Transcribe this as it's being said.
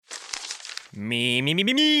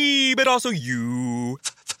Me, but also you.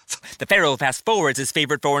 The Pharaoh fast forwards his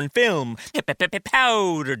favorite foreign film,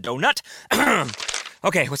 Powder Donut.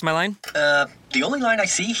 Okay, what's my line? The only line I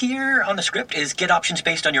see here on the script is get options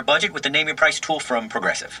based on your budget with the Name Your Price tool from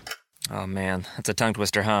Progressive. Oh man, that's a tongue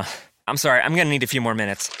twister, huh? I'm sorry, I'm gonna need a few more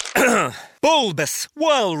minutes. Bulbous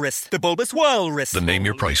Walrus, the Bulbous Walrus. The Name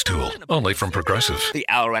Your Price tool, only from Progressive. The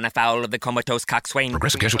owl ran afoul of the comatose coxswain.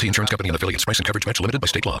 Progressive Casualty Insurance Company and affiliates. Price and coverage match limited by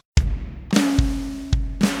state law.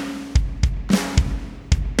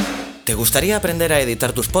 ¿Te gustaría aprender a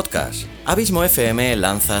editar tus podcasts? Abismo FM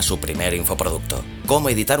lanza su primer infoproducto. Cómo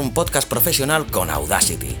editar un podcast profesional con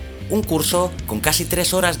Audacity. Un curso con casi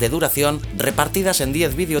 3 horas de duración repartidas en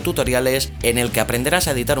 10 videotutoriales en el que aprenderás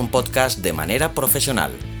a editar un podcast de manera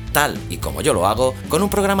profesional. Tal y como yo lo hago, con un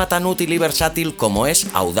programa tan útil y versátil como es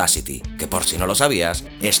Audacity, que por si no lo sabías,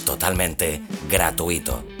 es totalmente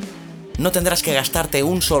gratuito. No tendrás que gastarte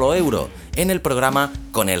un solo euro en el programa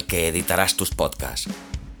con el que editarás tus podcasts.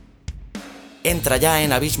 Entra ya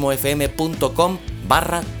en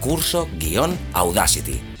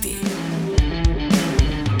abismofm.com/curso-Audacity.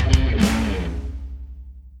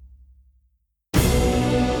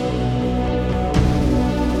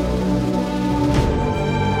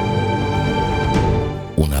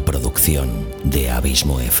 Una producción de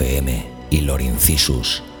Abismo FM y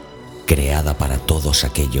Lorincisus, creada para todos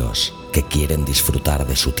aquellos que quieren disfrutar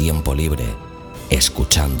de su tiempo libre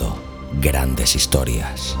escuchando grandes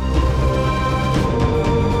historias.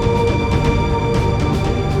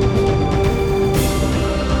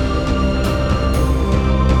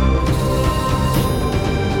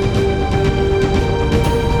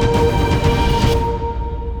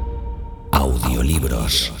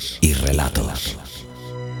 Audiolibros y relatos.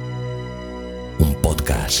 Un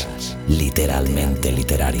podcast literalmente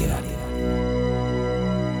literario.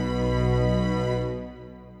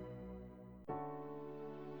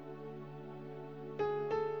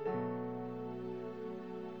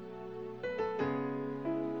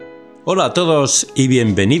 Hola a todos y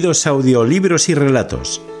bienvenidos a Audiolibros y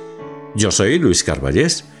Relatos. Yo soy Luis Carball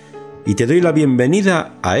y te doy la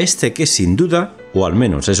bienvenida a este que sin duda, o al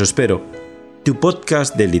menos eso espero, tu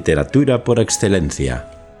podcast de literatura por excelencia.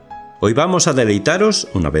 Hoy vamos a deleitaros,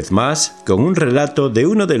 una vez más, con un relato de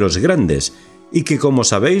uno de los grandes y que, como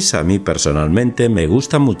sabéis, a mí personalmente me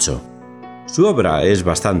gusta mucho. Su obra es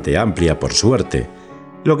bastante amplia, por suerte,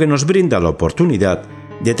 lo que nos brinda la oportunidad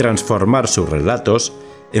de transformar sus relatos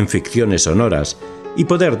en ficciones sonoras y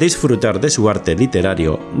poder disfrutar de su arte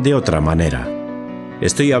literario de otra manera.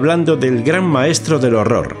 Estoy hablando del gran maestro del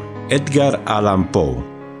horror, Edgar Allan Poe.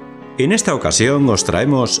 En esta ocasión os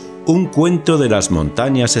traemos un cuento de las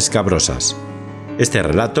montañas escabrosas. Este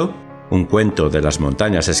relato, un cuento de las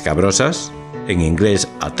montañas escabrosas, en inglés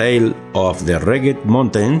A Tale of the Rugged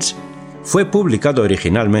Mountains, fue publicado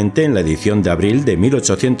originalmente en la edición de abril de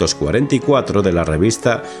 1844 de la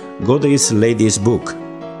revista Godey's Lady's Book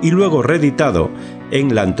y luego reeditado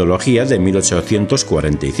en la antología de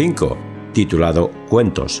 1845, titulado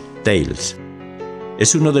Cuentos, Tales.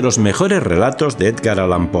 Es uno de los mejores relatos de Edgar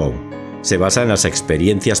Allan Poe. Se basa en las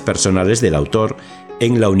experiencias personales del autor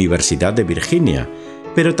en la Universidad de Virginia,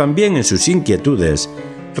 pero también en sus inquietudes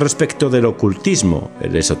respecto del ocultismo,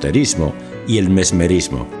 el esoterismo y el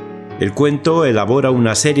mesmerismo. El cuento elabora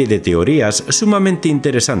una serie de teorías sumamente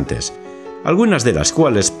interesantes, algunas de las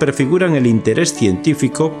cuales prefiguran el interés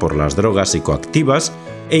científico por las drogas psicoactivas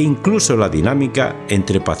e incluso la dinámica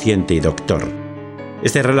entre paciente y doctor.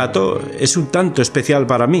 Este relato es un tanto especial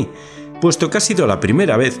para mí, puesto que ha sido la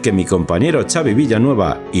primera vez que mi compañero Xavi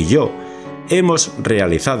Villanueva y yo hemos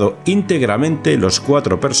realizado íntegramente los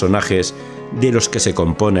 4 personajes de los que se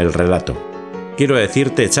compone el relato. Quiero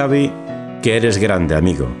decirte, Xavi, que eres grande,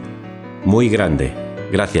 amigo. Muy grande.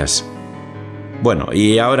 Gracias. Bueno,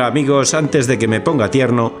 y ahora, amigos, antes de que me ponga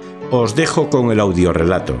tierno, os dejo con el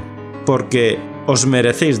audiorelato, porque os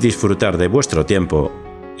merecéis disfrutar de vuestro tiempo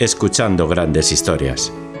escuchando grandes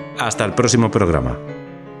historias. Hasta el próximo programa.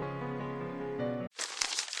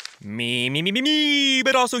 Me,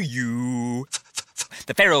 but also you.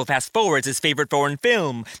 The Pharaoh fast forwards his favorite foreign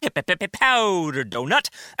film, Powder Donut.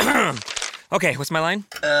 Okay, what's my line?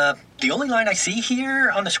 The only line I see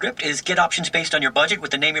here on the script is get options based on your budget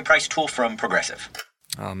with the Name Your Price tool from Progressive.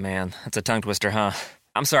 Oh man, that's a tongue twister, huh?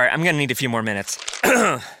 I'm sorry, I'm gonna need a few more minutes.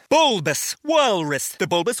 Bulbous Walrus, the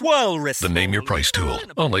Bulbous Walrus. The Name Your Price tool,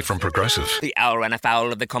 only from Progressive. The owl ran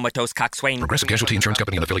afoul of the comatose coxswain. Progressive Casualty Insurance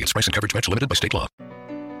Company and affiliates. Price and coverage match limited by state law.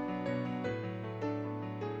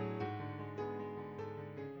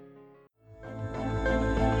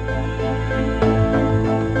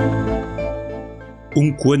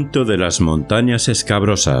 Un cuento de las montañas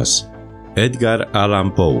escabrosas, Edgar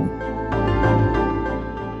Allan Poe.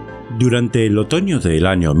 Durante el otoño del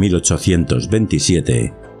año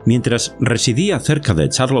 1827, mientras residía cerca de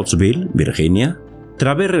Charlottesville, Virginia,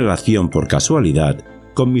 trabé relación por casualidad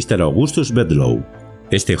con Mr. Augustus Bedloe.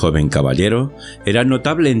 Este joven caballero era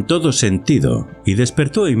notable en todo sentido y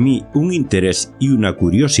despertó en mí un interés y una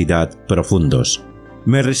curiosidad profundos.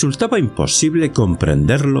 Me resultaba imposible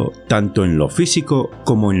comprenderlo tanto en lo físico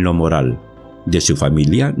como en lo moral. De su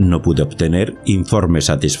familia no pude obtener informes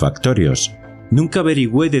satisfactorios. Nunca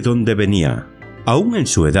averigüé de dónde venía. Aún en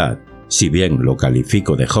su edad, si bien lo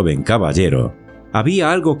califico de joven caballero,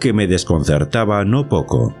 había algo que me desconcertaba no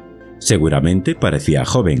poco. Seguramente parecía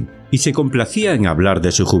joven y se complacía en hablar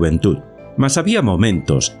de su juventud, mas había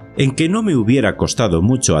momentos en que no me hubiera costado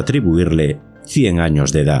mucho atribuirle 100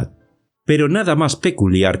 años de edad. Pero nada más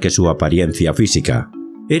peculiar que su apariencia física.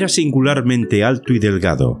 Era singularmente alto y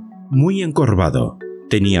delgado, muy encorvado.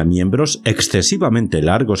 Tenía miembros excesivamente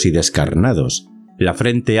largos y descarnados, la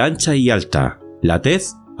frente ancha y alta, la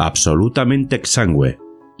tez absolutamente exangüe,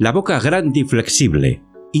 la boca grande y flexible,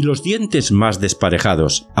 y los dientes más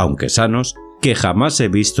desparejados, aunque sanos, que jamás he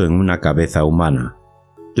visto en una cabeza humana.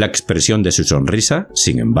 La expresión de su sonrisa,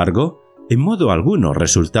 sin embargo, en modo alguno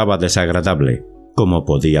resultaba desagradable, como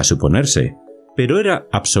podía suponerse, pero era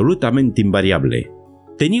absolutamente invariable.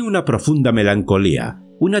 Tenía una profunda melancolía,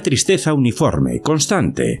 una tristeza uniforme,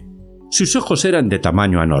 constante. Sus ojos eran de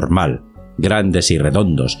tamaño anormal, grandes y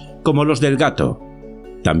redondos, como los del gato.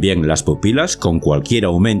 También las pupilas, con cualquier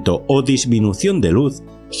aumento o disminución de luz,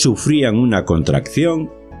 sufrían una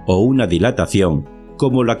contracción o una dilatación,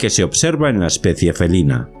 como la que se observa en la especie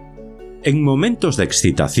felina. En momentos de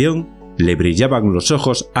excitación, le brillaban los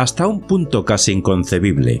ojos hasta un punto casi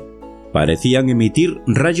inconcebible. Parecían emitir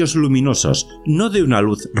rayos luminosos, no de una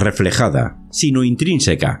luz reflejada, sino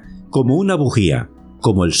intrínseca, como una bujía,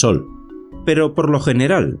 como el sol. Pero por lo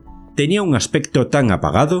general, tenía un aspecto tan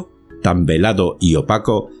apagado, tan velado y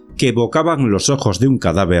opaco, que evocaban los ojos de un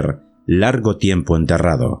cadáver largo tiempo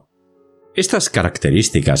enterrado. Estas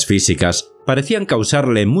características físicas parecían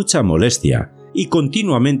causarle mucha molestia y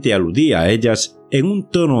continuamente aludía a ellas en un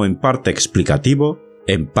tono en parte explicativo,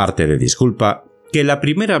 en parte de disculpa, que la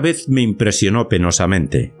primera vez me impresionó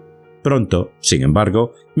penosamente. Pronto, sin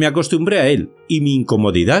embargo, me acostumbré a él y mi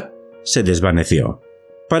incomodidad se desvaneció.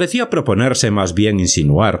 Parecía proponerse más bien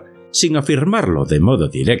insinuar, sin afirmarlo de modo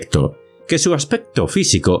directo, que su aspecto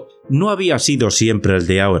físico no había sido siempre el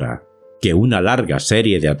de ahora, que una larga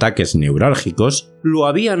serie de ataques neurálgicos lo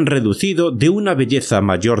habían reducido de una belleza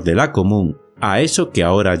mayor de la común a eso que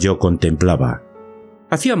ahora yo contemplaba.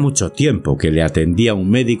 Hacía mucho tiempo que le atendía un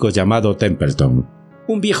médico llamado Templeton,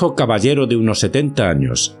 un viejo caballero de unos 70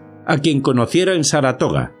 años, a quien conociera en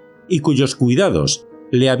Saratoga, y cuyos cuidados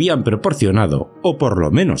le habían proporcionado, o por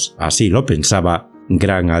lo menos así lo pensaba,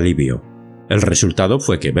 gran alivio. El resultado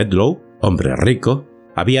fue que Bedloe, hombre rico,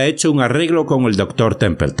 había hecho un arreglo con el Dr.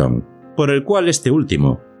 Templeton, por el cual este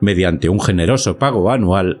último, mediante un generoso pago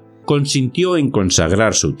anual, consintió en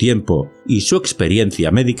consagrar su tiempo y su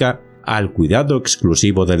experiencia médica al cuidado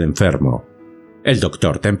exclusivo del enfermo. El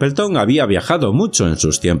Dr. Templeton había viajado mucho en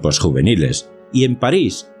sus tiempos juveniles, y en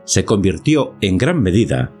París se convirtió en gran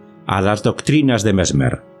medida a las doctrinas de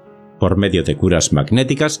Mesmer. Por medio de curas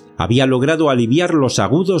magnéticas había logrado aliviar los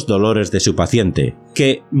agudos dolores de su paciente,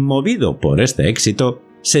 que, movido por este éxito,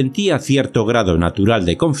 sentía cierto grado natural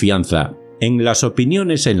de confianza en las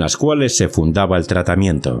opiniones en las cuales se fundaba el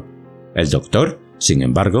tratamiento. El doctor, sin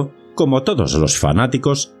embargo, como todos los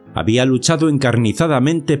fanáticos, había luchado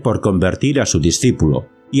encarnizadamente por convertir a su discípulo,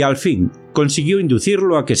 y al fin consiguió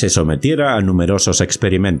inducirlo a que se sometiera a numerosos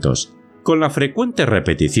experimentos. Con la frecuente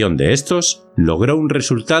repetición de estos, logró un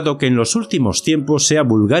resultado que en los últimos tiempos se ha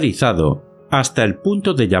vulgarizado hasta el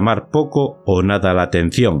punto de llamar poco o nada la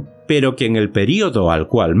atención, pero que en el período al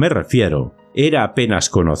cual me refiero era apenas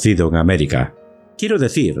conocido en América. Quiero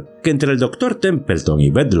decir que entre el Dr. Templeton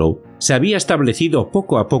y Bedloe se había establecido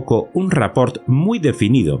poco a poco un rapport muy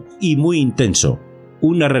definido y muy intenso,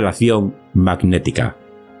 una relación magnética.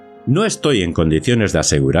 No estoy en condiciones de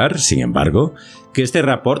asegurar, sin embargo, que este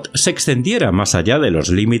rapport se extendiera más allá de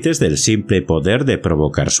los límites del simple poder de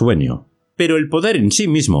provocar sueño, pero el poder en sí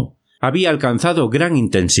mismo había alcanzado gran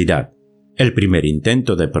intensidad. El primer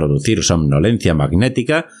intento de producir somnolencia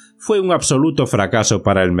magnética fue un absoluto fracaso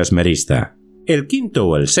para el mesmerista. El quinto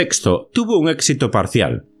o el sexto tuvo un éxito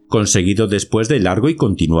parcial, conseguido después de largo y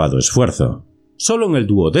continuado esfuerzo. Solo en el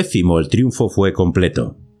 12º el triunfo fue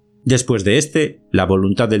completo. Después de este, la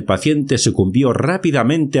voluntad del paciente sucumbió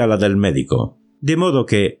rápidamente a la del médico, de modo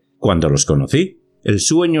que, cuando los conocí, el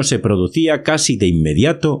sueño se producía casi de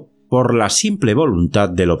inmediato por la simple voluntad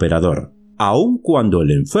del operador. aun cuando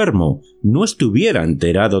el enfermo no estuviera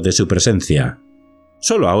enterado de su presencia.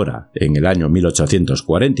 Solo ahora, en el año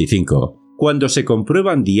 1845, cuando se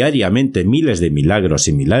comprueban diariamente miles de milagros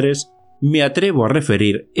similares, me atrevo a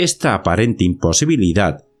referir esta aparente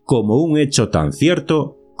imposibilidad como un hecho tan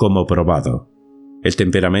cierto como probado. El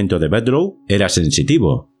temperamento de Bedloe era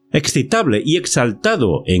sensitivo, excitable y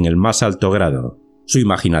exaltado en el más alto grado. Su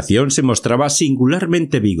imaginación se mostraba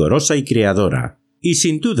singularmente vigorosa y creadora, y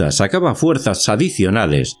sin duda sacaba fuerzas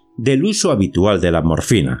adicionales del uso habitual de la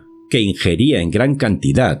morfina, que ingería en gran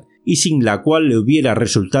cantidad y sin la cual le hubiera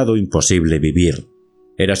resultado imposible vivir.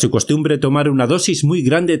 Era su costumbre tomar una dosis muy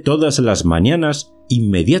grande todas las mañanas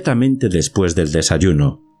inmediatamente después del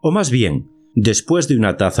desayuno, o más bien, después de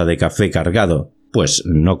una taza de café cargado, pues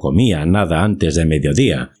no comía nada antes de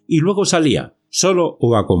mediodía, y luego salía, solo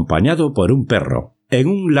o acompañado por un perro, en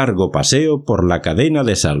un largo paseo por la cadena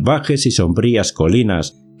de salvajes y sombrías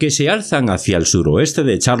colinas que se alzan hacia el suroeste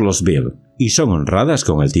de Charlottesville y son honradas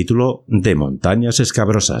con el título de montañas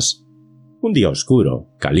escabrosas. Un día oscuro,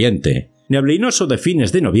 caliente, neblinoso de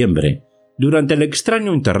fines de noviembre, durante el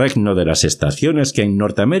extraño interregno de las estaciones que en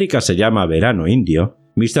Norteamérica se llama verano indio,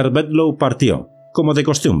 Mr. Bedloe partió, como de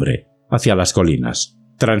costumbre, hacia las colinas.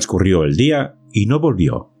 Transcurrió el día y no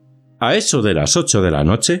volvió. A eso de las 8 de la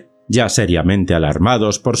noche, ya seriamente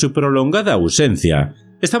alarmados por su prolongada ausencia,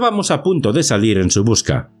 estábamos a punto de salir en su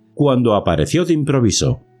busca, cuando apareció de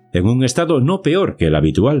improviso, en un estado no peor que el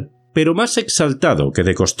habitual, pero más exaltado que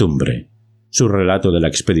de costumbre. Su relato de la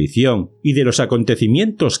expedición y de los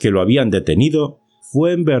acontecimientos que lo habían detenido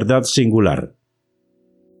fue en verdad singular.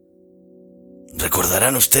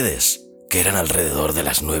 Recordarán ustedes que eran alrededor de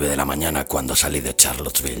las 9 de la mañana cuando salí de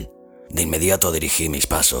Charlottesville. De inmediato dirigí mis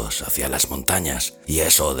pasos hacia las montañas y a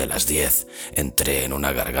eso de las 10 entré en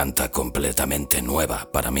una garganta completamente nueva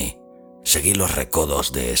para mí. Seguí los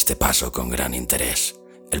recodos de este paso con gran interés.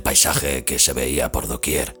 El paisaje que se veía por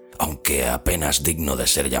doquier, aunque apenas digno de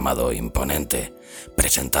ser llamado imponente,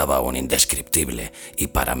 presentaba un indescriptible y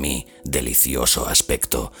para mí delicioso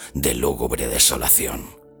aspecto de lúgubre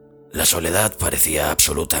desolación. La soledad parecía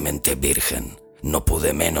absolutamente virgen. No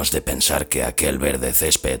pude menos de pensar que aquel verde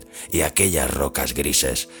césped y aquellas rocas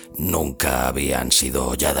grises nunca habían sido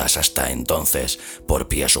holladas hasta entonces por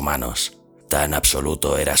pies humanos. Tan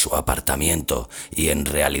absoluto era su apartamiento y en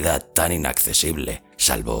realidad tan inaccesible,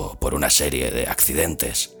 salvo por una serie de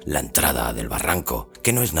accidentes, la entrada del barranco,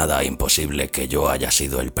 que no es nada imposible que yo haya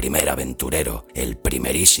sido el primer aventurero, el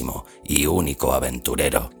primerísimo y único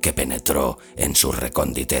aventurero que penetró en sus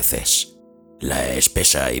reconditeces. La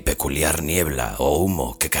espesa y peculiar niebla o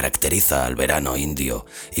humo que caracteriza al verano indio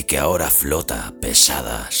y que ahora flota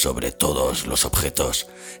pesada sobre todos los objetos,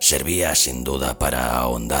 servía sin duda para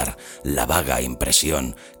ahondar la vaga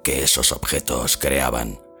impresión que esos objetos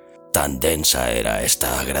creaban. Tan densa era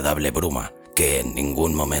esta agradable bruma que en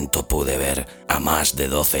ningún momento pude ver a más de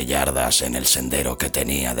 12 yardas en el sendero que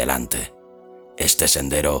tenía delante. Este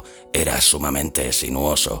sendero era sumamente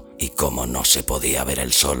sinuoso y como no se podía ver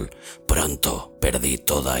el sol, pronto perdí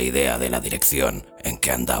toda idea de la dirección en que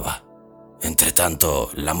andaba. Entretanto,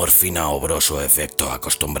 la morfina obró su efecto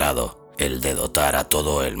acostumbrado, el de dotar a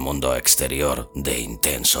todo el mundo exterior de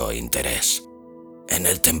intenso interés. En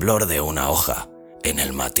el temblor de una hoja, en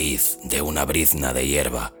el matiz de una brizna de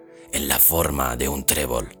hierba, en la forma de un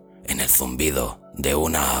trébol, en el zumbido de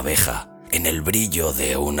una abeja, en el brillo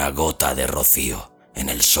de una gota de rocío, en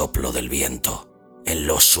el soplo del viento, en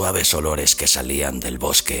los suaves olores que salían del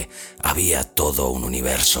bosque, había todo un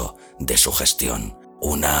universo de sugestión,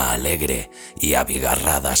 una alegre y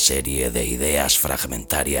abigarrada serie de ideas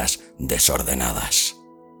fragmentarias desordenadas.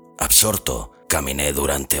 Absorto, caminé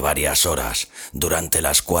durante varias horas, durante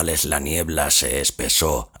las cuales la niebla se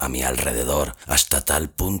espesó a mi alrededor hasta tal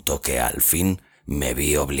punto que al fin me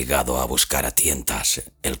vi obligado a buscar a tientas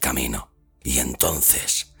el camino. Y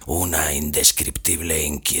entonces una indescriptible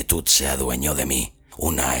inquietud se adueñó de mí,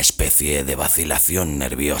 una especie de vacilación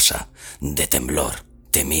nerviosa, de temblor.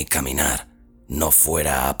 Temí caminar, no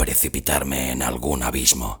fuera a precipitarme en algún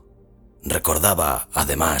abismo. Recordaba,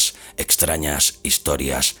 además, extrañas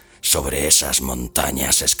historias sobre esas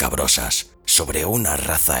montañas escabrosas, sobre una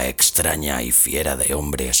raza extraña y fiera de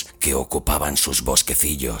hombres que ocupaban sus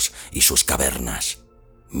bosquecillos y sus cavernas.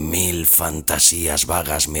 1000 fantasías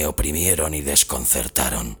vagas me oprimieron y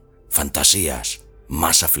desconcertaron, fantasías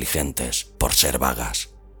más afligentes por ser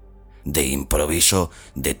vagas. De improviso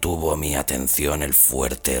detuvo mi atención el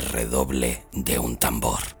fuerte redoble de un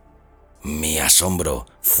tambor. Mi asombro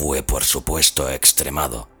fue por supuesto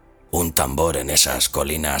extremado. Un tambor en esas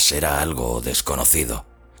colinas era algo desconocido.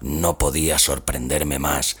 No podía sorprenderme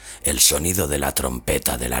más el sonido de la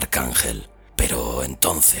trompeta del arcángel, pero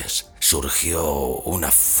entonces surgió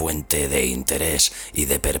una fuente de interés y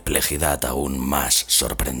de perplejidad aún más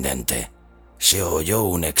sorprendente. Se oyó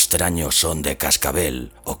un extraño son de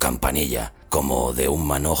cascabel o campanilla, como de un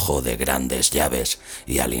manojo de grandes llaves,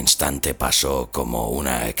 y al instante pasó como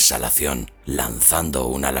una exhalación, lanzando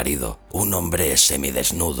un alarido, un hombre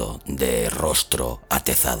semidesnudo, de rostro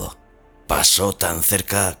atezado. Pasó tan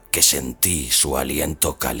cerca que sentí su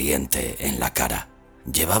aliento caliente en la cara.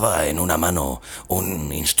 Llevaba en una mano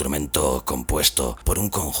un instrumento compuesto por un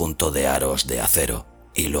conjunto de aros de acero,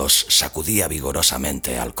 y los sacudía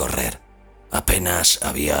vigorosamente al correr. Apenas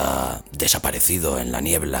había desaparecido en la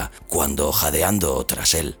niebla cuando, jadeando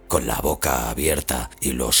tras él, con la boca abierta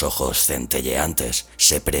y los ojos centelleantes,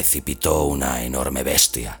 se precipitó una enorme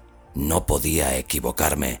bestia. No podía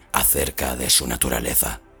equivocarme acerca de su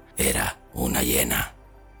naturaleza. Era una hiena.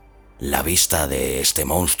 La vista de este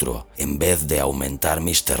monstruo, en vez de aumentar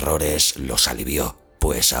mis terrores, los alivió,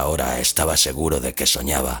 pues ahora estaba seguro de que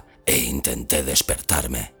soñaba, e intenté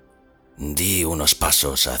despertarme. Di unos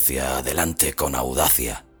pasos hacia adelante con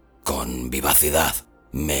audacia, con vivacidad.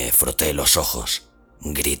 Me froté los ojos,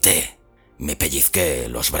 grité, me pellizqué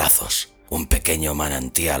los brazos. Un pequeño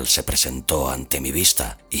manantial se presentó ante mi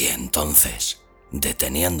vista y entonces,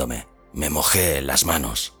 deteniéndome, me mojé las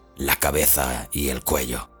manos, la cabeza y el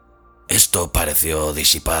cuello. Esto pareció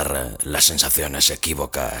disipar las sensaciones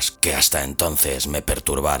equívocas que hasta entonces me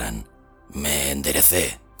perturbaran. Me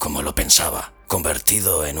enderecé, como lo pensaba,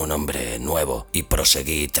 convertido en un hombre nuevo, y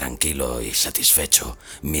proseguí tranquilo y satisfecho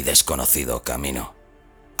mi desconocido camino.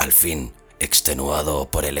 Al fin, extenuado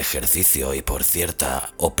por el ejercicio y por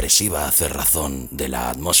cierta opresiva cerrazón de la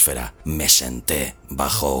atmósfera, me senté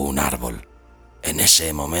bajo un árbol. En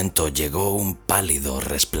ese momento llegó un pálido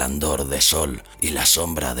resplandor de sol y la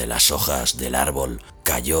sombra de las hojas del árbol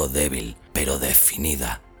cayó débil, pero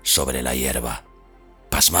definida, sobre la hierba.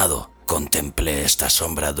 Pasmado, contemplé esta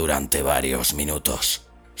sombra durante varios minutos.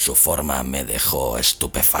 Su forma me dejó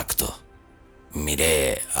estupefacto.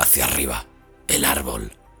 Miré hacia arriba. El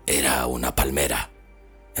árbol era una palmera.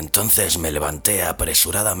 Entonces me levanté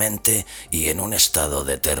apresuradamente y en un estado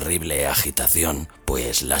de terrible agitación,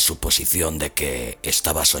 pues la suposición de que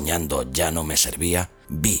estaba soñando ya no me servía,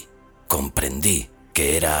 comprendí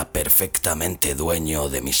que era perfectamente dueño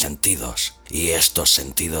de mis sentidos, y estos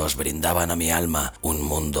sentidos brindaban a mi alma un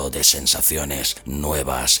mundo de sensaciones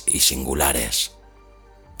nuevas y singulares.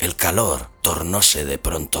 El calor tornóse de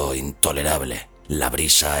pronto intolerable. La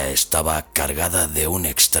brisa estaba cargada de un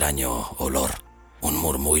extraño olor, un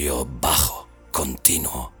murmullo bajo,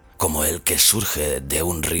 continuo, como el que surge de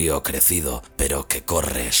un río crecido, pero que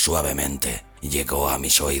corre suavemente, llegó a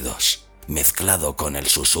mis oídos, mezclado con el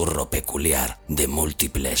susurro peculiar de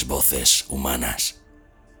múltiples voces humanas.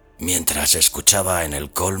 Mientras escuchaba en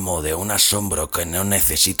el colmo de un asombro que no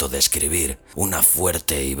necesito describir, una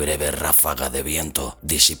fuerte y breve ráfaga de viento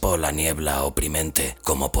disipó la niebla oprimente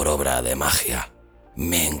como por obra de magia.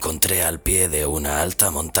 Me encontré al pie de una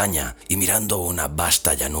alta montaña y mirando una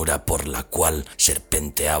vasta llanura por la cual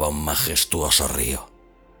serpenteaba un majestuoso río.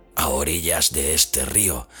 A orillas de este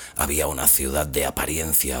río había una ciudad de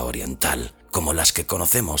apariencia oriental, como las que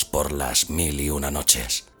conocemos por las 1001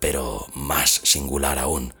 noches, pero más singular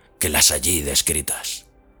aún que las allí descritas.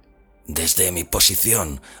 Desde mi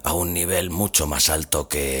posición, a un nivel mucho más alto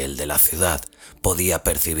que el de la ciudad, podía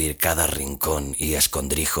percibir cada rincón y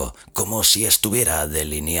escondrijo como si estuviera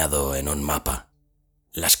delineado en un mapa.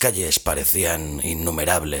 Las calles parecían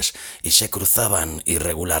innumerables y se cruzaban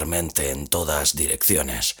irregularmente en todas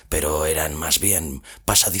direcciones, pero eran más bien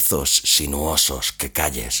pasadizos sinuosos que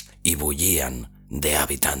calles y bullían de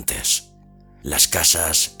habitantes. Las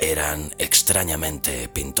casas eran extrañamente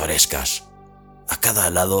pintorescas. A cada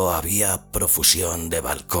lado había profusión de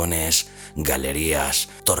balcones, galerías,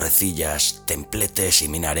 torrecillas, templetes y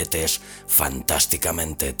minaretes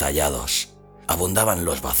fantásticamente tallados. Abundaban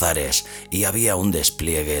los bazares y había un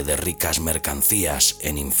despliegue de ricas mercancías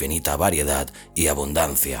en infinita variedad y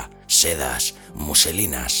abundancia, sedas,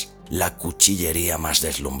 muselinas, la cuchillería más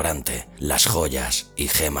deslumbrante, las joyas y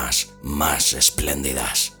gemas más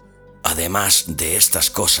espléndidas. Además de estas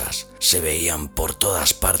cosas, se veían por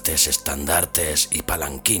todas partes estandartes y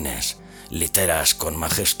palanquines, literas con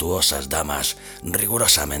majestuosas damas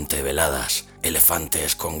rigurosamente veladas,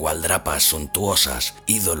 elefantes con gualdrapas suntuosas,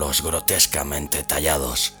 ídolos grotescamente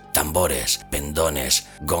tallados, tambores, pendones,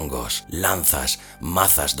 gongos, lanzas,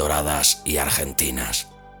 mazas doradas y argentinas.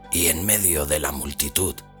 Y en medio de la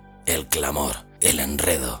multitud, el clamor, el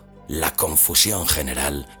enredo, La confusión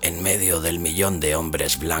general en medio del millón de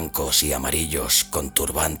hombres blancos y amarillos con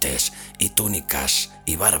turbantes y túnicas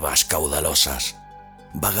y barbas caudalosas.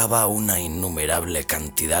 Vagaba una innumerable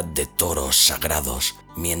cantidad de toros sagrados,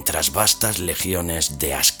 mientras vastas legiones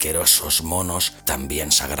de asquerosos monos,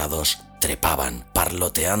 también sagrados, trepaban,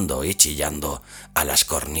 parloteando y chillando, a las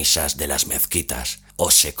cornisas de las mezquitas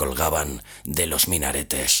o se colgaban de los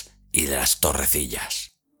minaretes y de las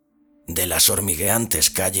torrecillas. De las hormigueantes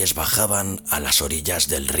calles bajaban a las orillas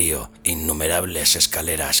del río innumerables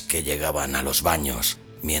escaleras que llegaban a los baños,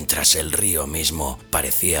 mientras el río mismo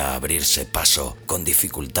parecía abrirse paso con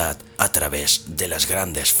dificultad a través de las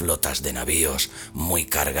grandes flotas de navíos muy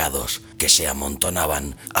cargados que se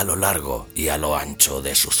amontonaban a lo largo y a lo ancho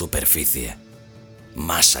de su superficie.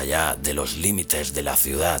 Más allá de los límites de la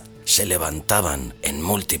ciudad se levantaban en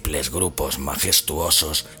múltiples grupos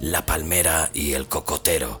majestuosos la palmera y el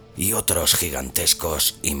cocotero y otros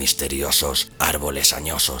gigantescos y misteriosos árboles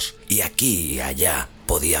añosos, y aquí y allá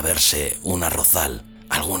podía verse un arrozal,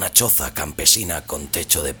 alguna choza campesina con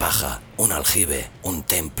techo de paja, un aljibe, un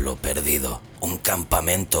templo perdido, un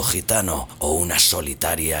campamento gitano o una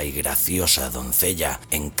solitaria y graciosa doncella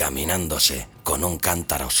encaminándose con un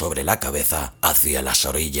cántaro sobre la cabeza hacia las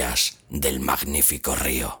orillas del magnífico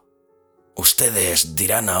río. Ustedes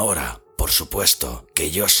dirán ahora, por supuesto,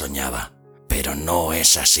 que yo soñaba, pero no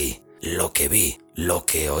es así. Lo que vi, lo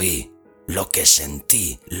que oí, lo que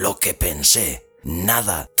sentí, lo que pensé,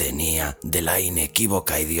 nada tenía de la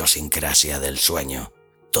inequívoca idiosincrasia del sueño.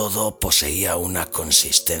 Todo poseía una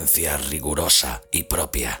consistencia rigurosa y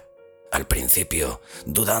propia. Al principio,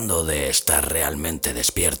 dudando de estar realmente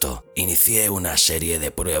despierto, inicié una serie de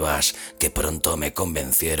pruebas que pronto me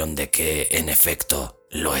convencieron de que, en efecto,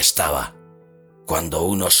 lo estaba. Cuando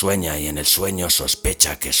uno sueña y en el sueño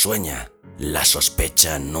sospecha que sueña, la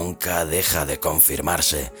sospecha nunca deja de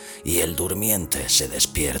confirmarse y el durmiente se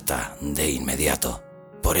despierta de inmediato.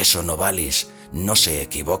 Por eso Novalis no se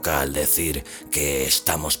equivoca al decir que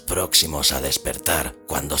estamos próximos a despertar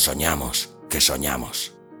cuando soñamos que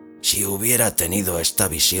soñamos. Si hubiera tenido esta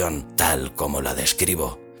visión tal como la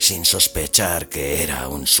describo, sin sospechar que era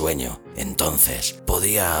un sueño, entonces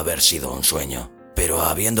podía haber sido un sueño. Pero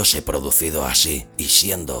habiéndose producido así y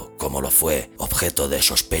siendo, como lo fue, objeto de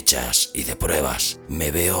sospechas y de pruebas,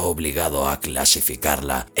 me veo obligado a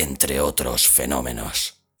clasificarla entre otros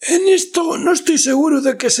fenómenos. En esto no estoy seguro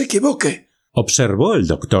de que se equivoque, observó el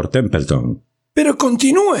doctor Templeton. Pero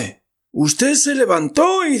continúe. Usted se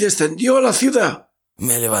levantó y descendió a la ciudad.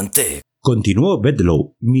 Me levanté, continuó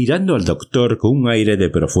Bedloe, mirando al doctor con un aire de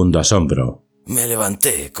profundo asombro. Me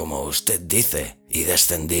levanté, como usted dice, y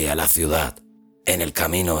descendí a la ciudad. En el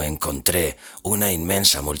camino encontré una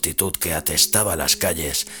inmensa multitud que atestaba las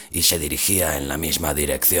calles y se dirigía en la misma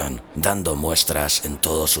dirección, dando muestras en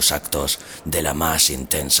todos sus actos de la más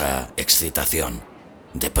intensa excitación.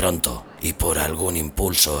 De pronto, y por algún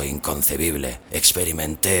impulso inconcebible,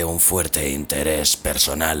 experimenté un fuerte interés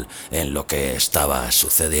personal en lo que estaba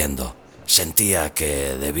sucediendo. Sentía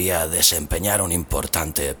que debía desempeñar un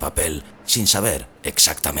importante papel sin saber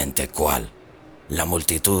exactamente cuál. La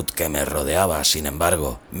multitud que me rodeaba, sin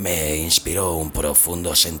embargo, me inspiró un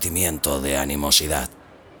profundo sentimiento de animosidad.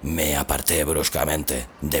 Me aparté bruscamente,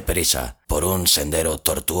 deprisa, por un sendero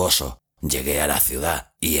tortuoso. Llegué a la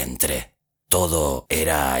ciudad y entré. Todo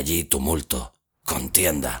era allí tumulto,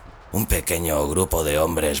 contienda. Un pequeño grupo de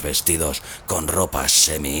hombres vestidos con ropas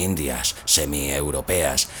semi-indias,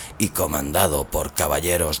 semi-europeas y comandado por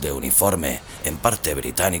caballeros de uniforme, en parte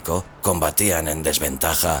británico, combatían en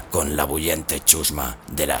desventaja con la bullente chusma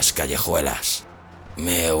de las callejuelas.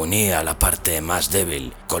 Me uní a la parte más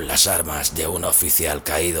débil con las armas de un oficial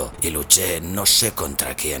caído y luché no sé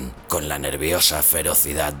contra quién, con la nerviosa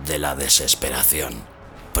ferocidad de la desesperación.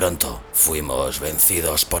 Pronto fuimos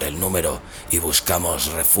vencidos por el número y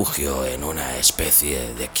buscamos refugio en una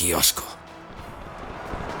especie de kiosco.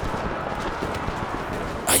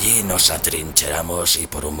 Allí nos atrincheramos y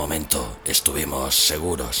por un momento estuvimos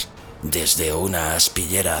seguros. Desde una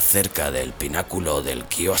aspillera cerca del pináculo del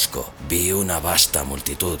kiosco vi una vasta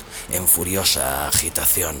multitud en furiosa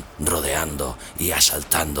agitación, rodeando y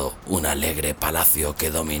asaltando un alegre palacio que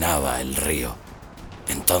dominaba el río.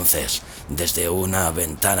 Entonces, desde una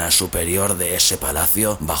ventana superior de ese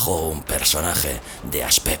palacio bajó un personaje de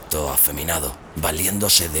aspecto afeminado,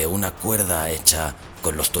 valiéndose de una cuerda hecha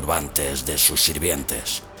con los turbantes de sus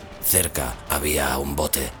sirvientes. Cerca había un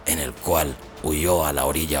bote en el cual huyó a la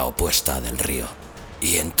orilla opuesta del río.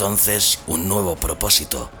 Y entonces un nuevo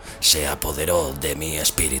propósito se apoderó de mi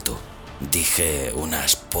espíritu. Dije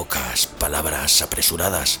unas pocas palabras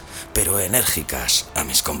apresuradas, pero enérgicas a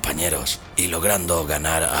mis compañeros, y logrando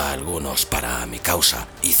ganar a algunos para mi causa,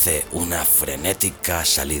 hice una frenética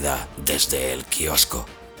salida desde el kiosco.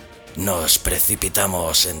 Nos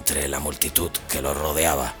precipitamos entre la multitud que lo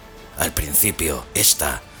rodeaba. Al principio,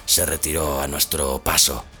 esta se retiró a nuestro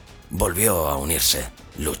paso. Volvió a unirse,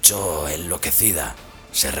 luchó enloquecida,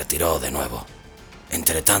 se retiró de nuevo.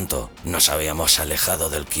 Entretanto, nos habíamos alejado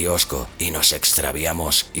del kiosco y nos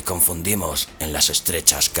extraviamos y confundimos en las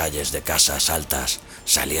estrechas calles de casas altas,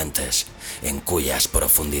 salientes, en cuyas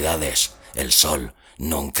profundidades el sol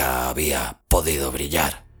nunca había podido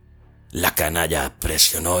brillar. La canalla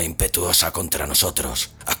presionó impetuosa contra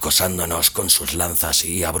nosotros, acosándonos con sus lanzas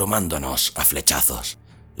y abrumándonos a flechazos.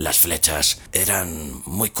 Las flechas eran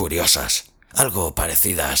muy curiosas, algo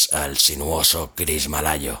parecidas al sinuoso gris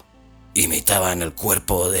malayo. Imitaban el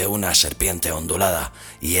cuerpo de una serpiente ondulada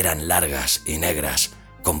y eran largas y negras,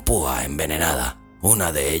 con púa envenenada.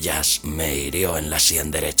 Una de ellas me hirió en la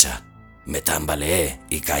sien derecha. Me tambaleé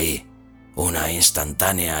y caí. Una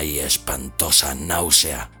instantánea y espantosa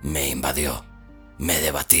náusea me invadió. Me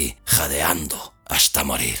debatí, jadeando, hasta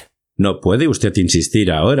morir. No puede usted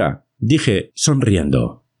insistir ahora, dije,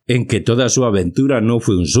 sonriendo, en que toda su aventura no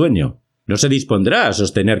fue un sueño. No se dispondrá a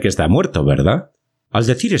sostener que está muerto, ¿verdad? Al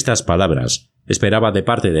decir estas palabras, esperaba de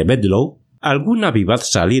parte de Bedloe alguna vivaz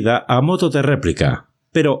salida a modo de réplica.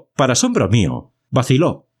 Pero, para asombro mío,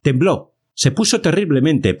 vaciló, tembló, se puso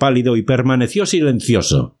terriblemente pálido y permaneció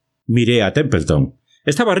silencioso. Miré a Templeton.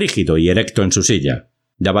 Estaba rígido y erecto en su silla.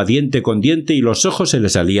 Daba diente con diente y los ojos se le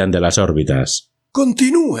salían de las órbitas.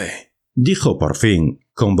 «Continúe», dijo por fin,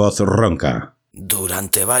 con voz ronca.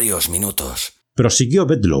 Durante varios minutos, prosiguió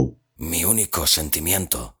Bedloe, mi único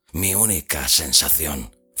sentimiento, mi única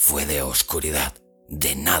sensación fue de oscuridad,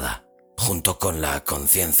 de nada, junto con la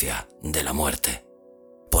conciencia de la muerte.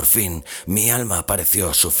 Por fin, mi alma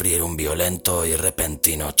pareció sufrir un violento y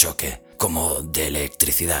repentino choque, como de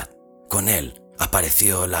electricidad. Con él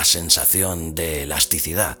apareció la sensación de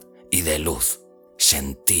elasticidad y de luz.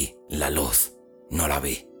 Sentí la luz, no la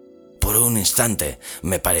vi. Por un instante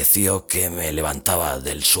me pareció que me levantaba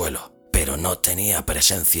del suelo, pero no tenía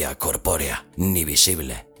presencia corpórea, ni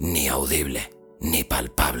visible, ni audible, ni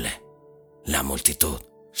palpable. La multitud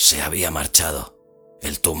se había marchado.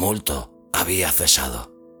 El tumulto había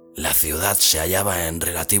cesado. La ciudad se hallaba en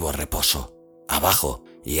relativo reposo. Abajo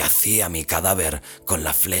yacía mi cadáver con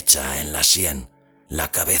la flecha en la sien,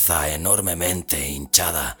 la cabeza enormemente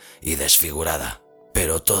hinchada y desfigurada.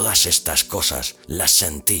 Pero todas estas cosas las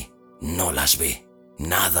sentí, no las vi.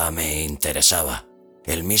 Nada me interesaba.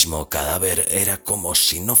 El mismo cadáver era como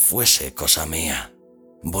si no fuese cosa mía.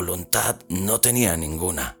 Voluntad no tenía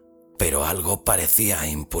ninguna, pero algo parecía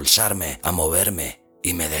impulsarme a moverme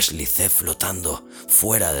y me deslicé flotando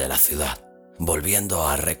fuera de la ciudad, volviendo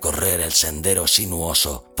a recorrer el sendero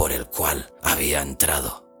sinuoso por el cual había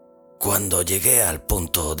entrado. Cuando llegué al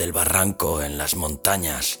punto del barranco en las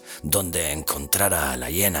montañas donde encontrara a la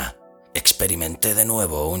hiena, experimenté de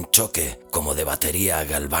nuevo un choque como de batería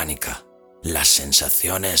galvánica. Las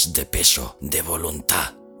sensaciones de peso, de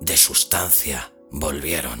voluntad, de sustancia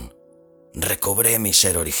volvieron. Recobré mi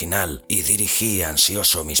ser original y dirigí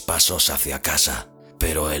ansioso mis pasos hacia casa,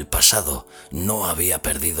 pero el pasado no había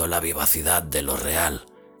perdido la vivacidad de lo real,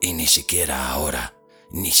 y ni siquiera ahora,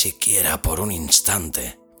 ni siquiera por un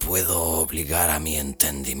instante, puedo obligar a mi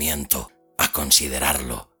entendimiento a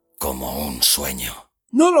considerarlo como un sueño.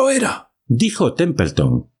 «No lo era», dijo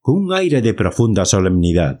Templeton, con un aire de profunda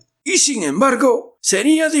solemnidad. «Y sin embargo,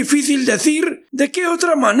 sería difícil decir de qué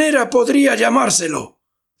otra manera podría llamárselo.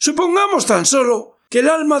 Supongamos tan solo que el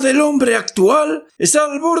alma del hombre actual está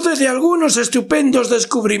al borde de algunos estupendos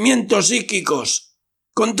descubrimientos psíquicos.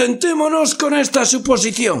 Contentémonos con esta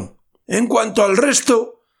suposición. En cuanto al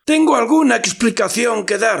resto, tengo alguna explicación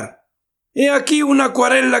que dar. He aquí una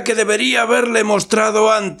acuarela que debería haberle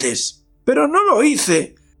mostrado antes, pero no lo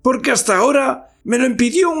hice, porque hasta ahora me lo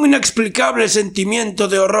impidió un inexplicable sentimiento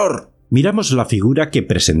de horror». Miramos la figura que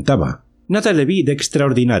presentaba. Nada le vi de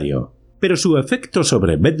extraordinario, pero su efecto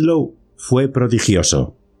sobre Bedloe fue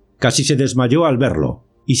prodigioso. Casi se desmayó al verlo,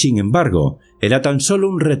 y sin embargo, era tan solo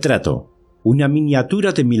un retrato, una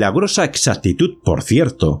miniatura de milagrosa exactitud, por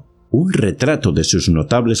cierto, un retrato de sus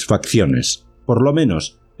notables facciones. Por lo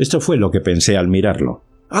menos, esto fue lo que pensé al mirarlo.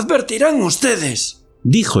 «Advertirán ustedes»,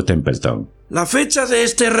 dijo Templeton, «la fecha de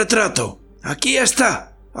este retrato. Aquí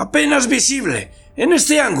está, apenas visible, en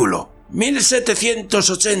este ángulo,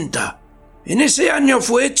 1780. En ese año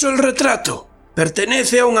fue hecho el retrato.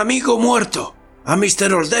 Pertenece a un amigo muerto, a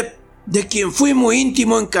Mr. Oldeb, de quien fui muy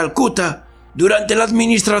íntimo en Calcuta durante la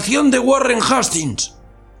administración de Warren Hastings.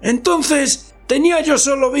 Entonces tenía yo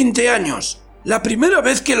solo 20 años. La primera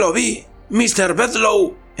vez que lo vi, Mr.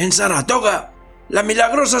 Bedloe, en Saratoga, la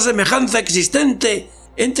milagrosa semejanza existente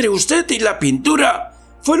entre usted y la pintura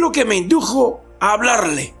fue lo que me indujo a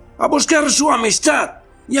hablarle, a buscar su amistad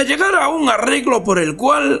y a llegar a un arreglo por el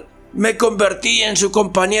cual me convertí en su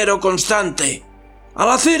compañero constante. Al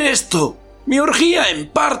hacer esto, me urgía en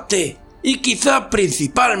parte, y quizá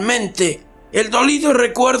principalmente, el dolido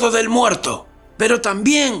recuerdo del muerto, pero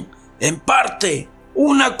también, en parte,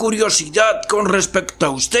 una curiosidad con respecto a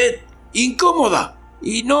usted, incómoda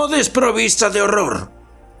y no desprovista de horror.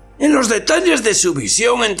 En los detalles de su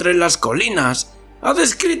visión entre las colinas, ha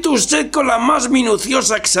descrito usted con la más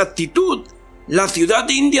minuciosa exactitud la ciudad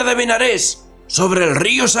india de Benarés, sobre el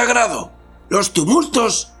río Sagrado. Los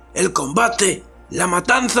tumultos, el combate, la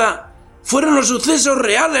matanza, fueron los sucesos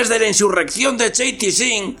reales de la insurrección de Chait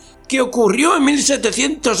Singh que ocurrió en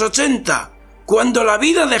 1780, cuando la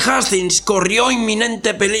vida de Hastings corrió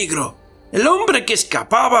inminente peligro. El hombre que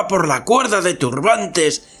escapaba por la cuerda de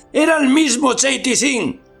turbantes era el mismo Chait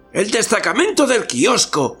Singh. El destacamento del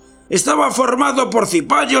kiosco estaba formado por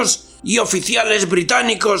cipayos y oficiales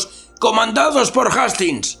británicos comandados por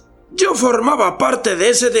Hastings. Yo formaba parte de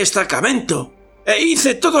ese destacamento e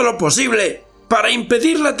hice todo lo posible para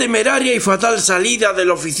impedir la temeraria y fatal salida del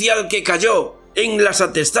oficial que cayó en las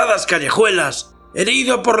atestadas callejuelas,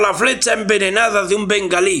 herido por la flecha envenenada de un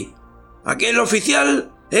bengalí. Aquel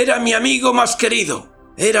oficial era mi amigo más querido,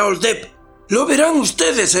 era Oldep. Lo verán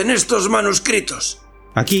ustedes en estos manuscritos.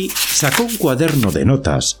 Aquí sacó un cuaderno de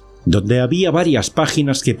notas, donde había varias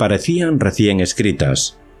páginas que parecían recién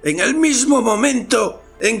escritas. En el mismo momento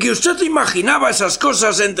en que usted imaginaba esas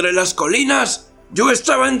cosas entre las colinas, yo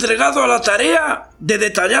estaba entregado a la tarea de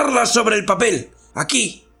detallarlas sobre el papel,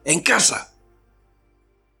 aquí, en casa.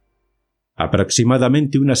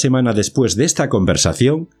 Aproximadamente una semana después de esta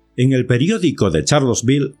conversación, en el periódico de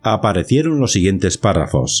Charlottesville aparecieron los siguientes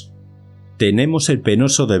párrafos. Tenemos el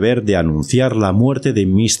penoso deber de anunciar la muerte de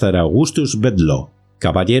Mr. Augustus Bedloe,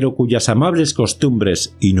 caballero cuyas amables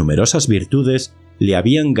costumbres y numerosas virtudes le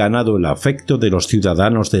habían ganado el afecto de los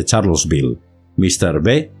ciudadanos de Charlottesville. Mr.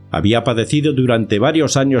 B había padecido durante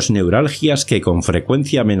varios años neuralgias que con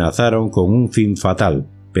frecuencia amenazaron con un fin fatal,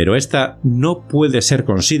 pero esta no puede ser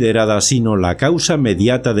considerada sino la causa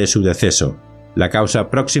mediata de su deceso. La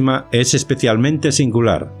causa próxima es especialmente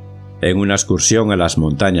singular. En una excursión a las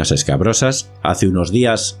montañas escabrosas, hace unos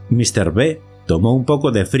días, Mr. B tomó un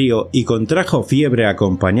poco de frío y contrajo fiebre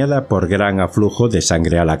acompañada por gran aflujo de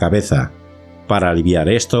sangre a la cabeza. Para aliviar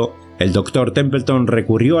esto, el Dr. Templeton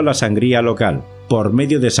recurrió a la sangría local, por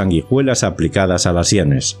medio de sanguijuelas aplicadas a las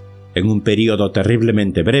sienes. En un período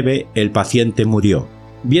terriblemente breve, el paciente murió,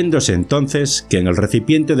 viéndose entonces que en el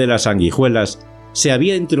recipiente de las sanguijuelas se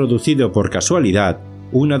había introducido por casualidad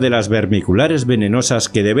una de las vermiculares venenosas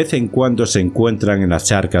que de vez en cuando se encuentran en las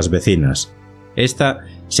charcas vecinas. Esta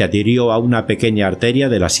se adhirió a una pequeña arteria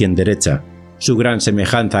de la sien derecha. Su gran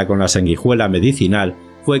semejanza con la sanguijuela medicinal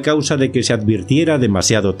fue causa de que se advirtiera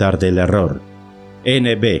demasiado tarde el error.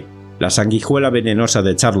 NB, la sanguijuela venenosa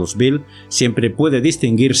de Charlottesville, siempre puede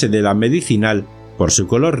distinguirse de la medicinal por su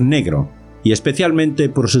color negro y especialmente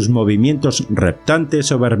por sus movimientos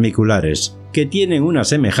reptantes o vermiculares, que tienen una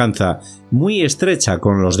semejanza muy estrecha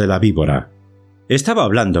con los de la víbora. Estaba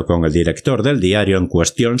hablando con el director del diario en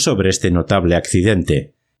cuestión sobre este notable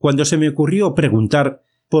accidente, cuando se me ocurrió preguntar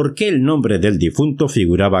por qué el nombre del difunto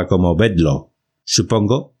figuraba como Bedloe.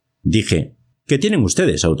 Supongo, dije, que tienen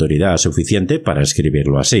ustedes autoridad suficiente para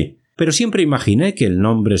escribirlo así, pero siempre imaginé que el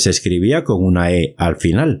nombre se escribía con una E al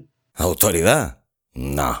final. ¿Autoridad?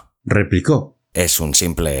 No, replicó. Es un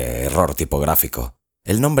simple error tipográfico.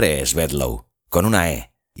 El nombre es Bedloe, con una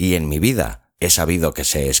E, y en mi vida he sabido que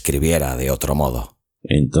se escribiera de otro modo.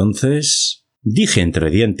 Entonces, dije entre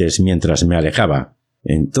dientes mientras me alejaba,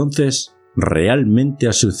 entonces realmente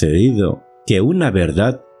ha sucedido que una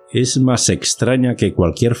verdad es más extraña que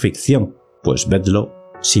cualquier ficción, pues Bedloe,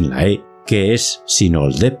 sin la E, que es sin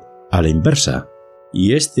Oldep, a la inversa.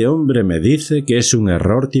 Y este hombre me dice que es un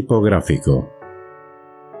error tipográfico.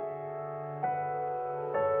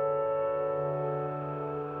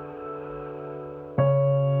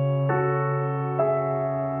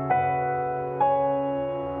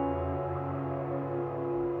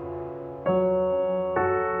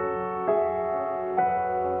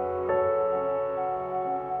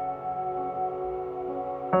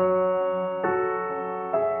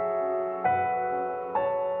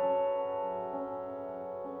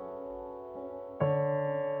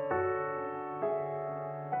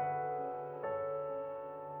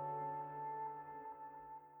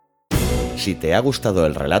 Si te ha gustado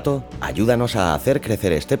el relato, ayúdanos a hacer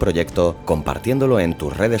crecer este proyecto compartiéndolo en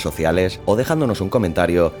tus redes sociales o dejándonos un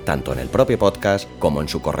comentario tanto en el propio podcast como en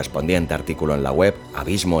su correspondiente artículo en la web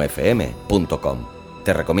abismofm.com.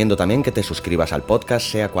 Te recomiendo también que te suscribas al podcast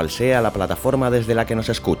sea cual sea la plataforma desde la que nos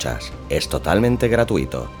escuchas. Es totalmente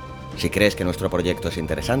gratuito. Si crees que nuestro proyecto es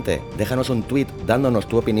interesante, déjanos un tweet dándonos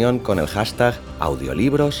tu opinión con el hashtag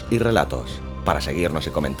audiolibros y relatos. Para seguirnos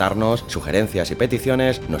y comentarnos, sugerencias y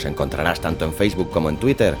peticiones, nos encontrarás tanto en Facebook como en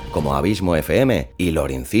Twitter, como Abismo FM y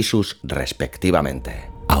Lore Incisus, respectivamente.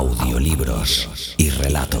 Audiolibros y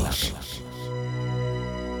relatos.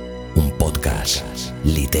 Un podcast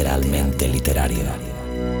literalmente literario.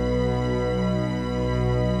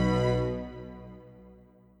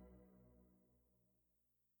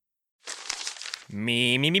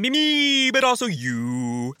 Me, but also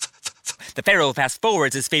you. The Pharaoh fast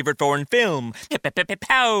forwards his favorite foreign film,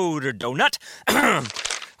 Powder Donut.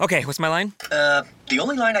 Okay, what's my line? The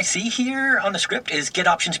only line I see here on the script is get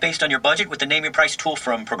options based on your budget with the name your price tool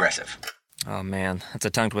from Progressive. Oh man, that's a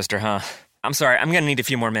tongue twister, huh? I'm sorry, I'm gonna need a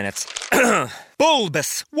few more minutes.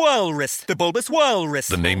 Bulbous Walrus, the Bulbous Walrus.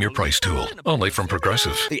 The Name Your Price tool, only from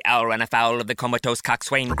Progressive. The owl ran afoul of the comatose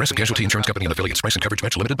coxswain. Progressive Casualty Insurance Company and affiliates. Price and coverage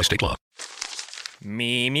match limited by state law.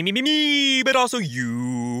 Me, but also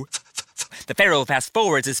you. The Pharaoh fast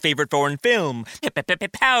forwards his favorite foreign film,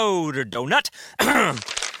 Powder Donut.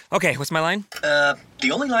 Okay, what's my line?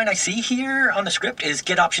 The only line I see here on the script is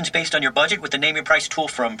get options based on your budget with the name your price tool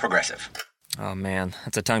from Progressive. Oh man,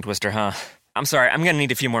 that's a tongue twister, huh? I'm sorry, I'm gonna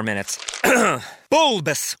need a few more minutes.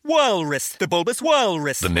 Bulbous Walrus, the Bulbous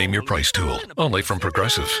Walrus. The Name Your Price tool, only from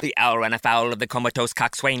Progressive. The owl ran afoul of the comatose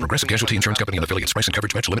coxswain. Progressive Casualty Insurance Company and affiliates. Price and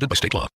coverage match limited by state law.